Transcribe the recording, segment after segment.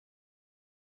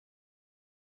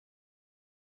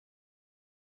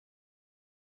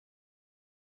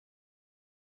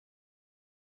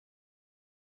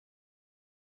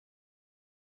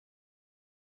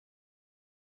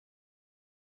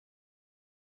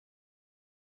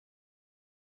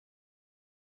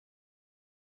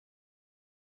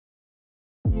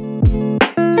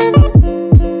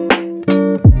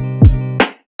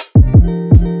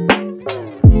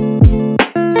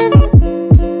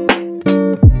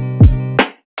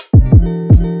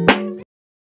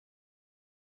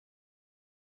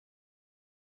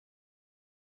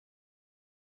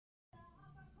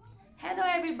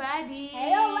everybody!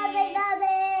 Hello,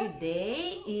 everybody!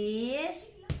 Today is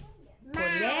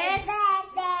My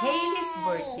Haley's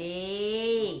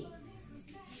birthday.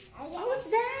 What's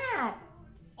that?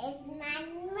 It's my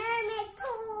mermaid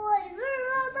toy.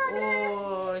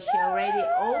 Oh, she already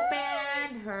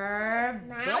opened her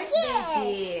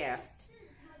birthday gift.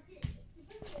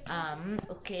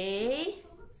 Okay.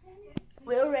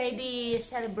 We already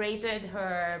celebrated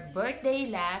her birthday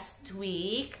last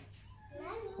week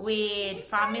with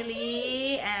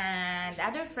family and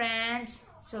other friends.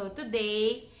 So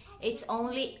today, it's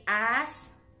only us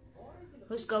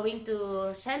who's going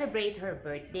to celebrate her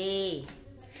birthday.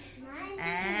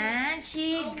 And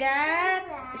she will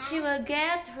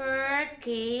get her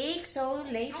cake, so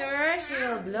later she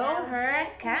will blow her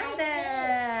candle.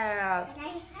 But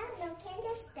I have no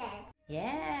candles there.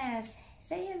 Yes,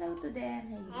 say hello to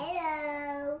them.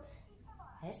 Hello.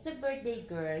 That's the birthday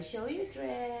girl. Show your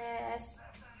dress.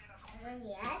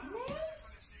 Yes. Nice,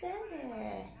 just stand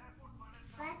there.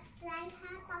 But I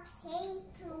have a cake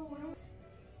too.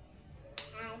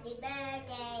 Happy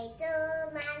birthday to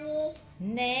mommy.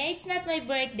 Nay, it's not my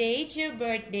birthday. It's your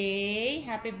birthday.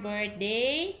 Happy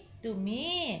birthday to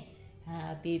me.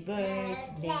 Happy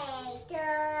birthday. To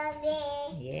me.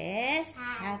 Yes.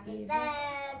 Happy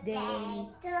birthday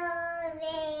to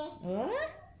me.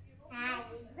 What?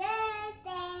 Happy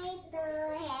birthday to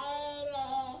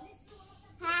Haley.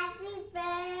 Happy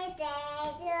birthday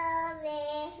to me.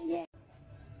 Yeah.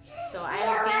 So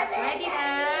I'll get ready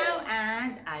now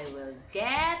and I will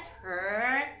get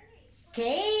her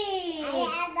cake.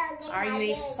 Are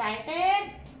you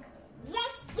excited?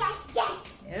 Yes, yes, yes.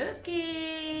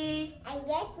 Okay. I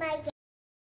get my cake.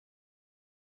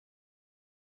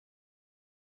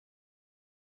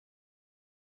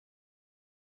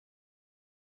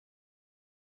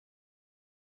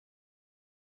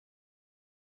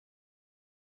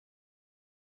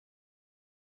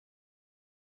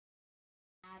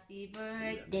 Happy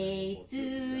birthday to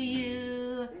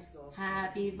you.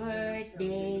 Happy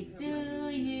birthday to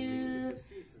you.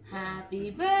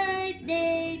 Happy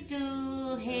birthday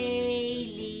to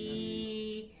Haley.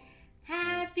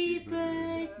 Happy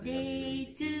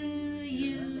birthday to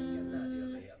you.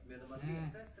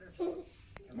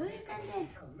 Blow your candle.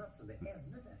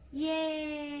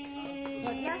 Yay!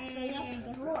 Det låter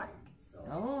jättehårt.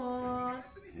 Oh.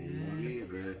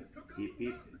 Hip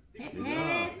hip. Hip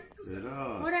hip.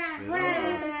 Hurra! Hurra!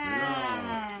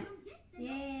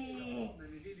 Yay!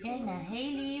 Here na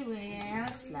Haley will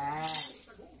slide.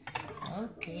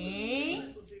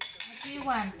 Okay. What do you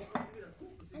want?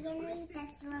 I'm gonna eat the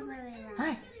strawberry one.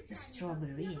 Hi, the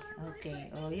strawberry.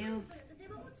 Okay. Oh, you.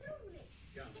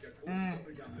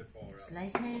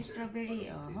 Slice na yung strawberry.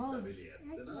 Oh, hold. Okay.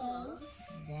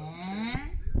 Then,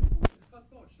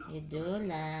 you do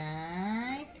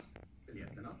like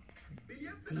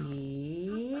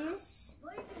this.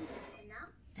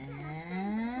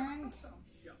 And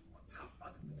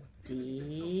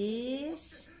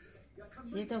this.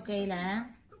 Is it okay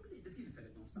lang?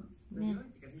 Yeah.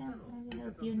 I will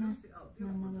help you na.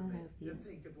 Mama will help you.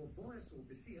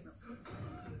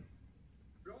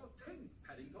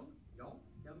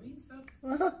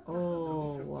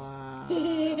 Oh, wow.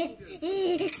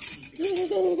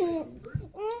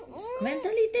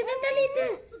 Mentalite.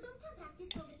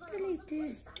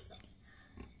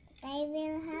 I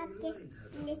will have this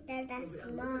little the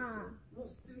small.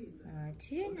 It's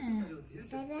here na.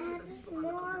 I will have the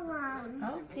small one.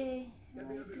 Okay.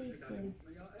 Right later.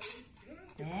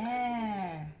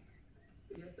 There.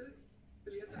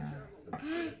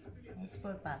 It's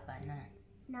for Papa na.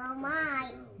 No,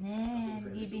 mine. I'm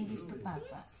giving this to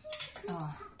Papa.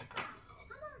 Oh.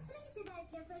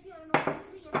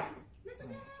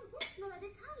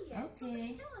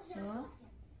 Okay. So,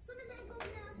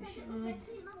 we should.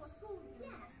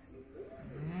 Yeah.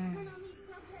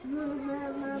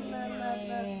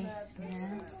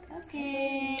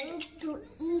 Okay. To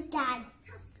eat that.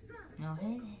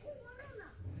 Okay.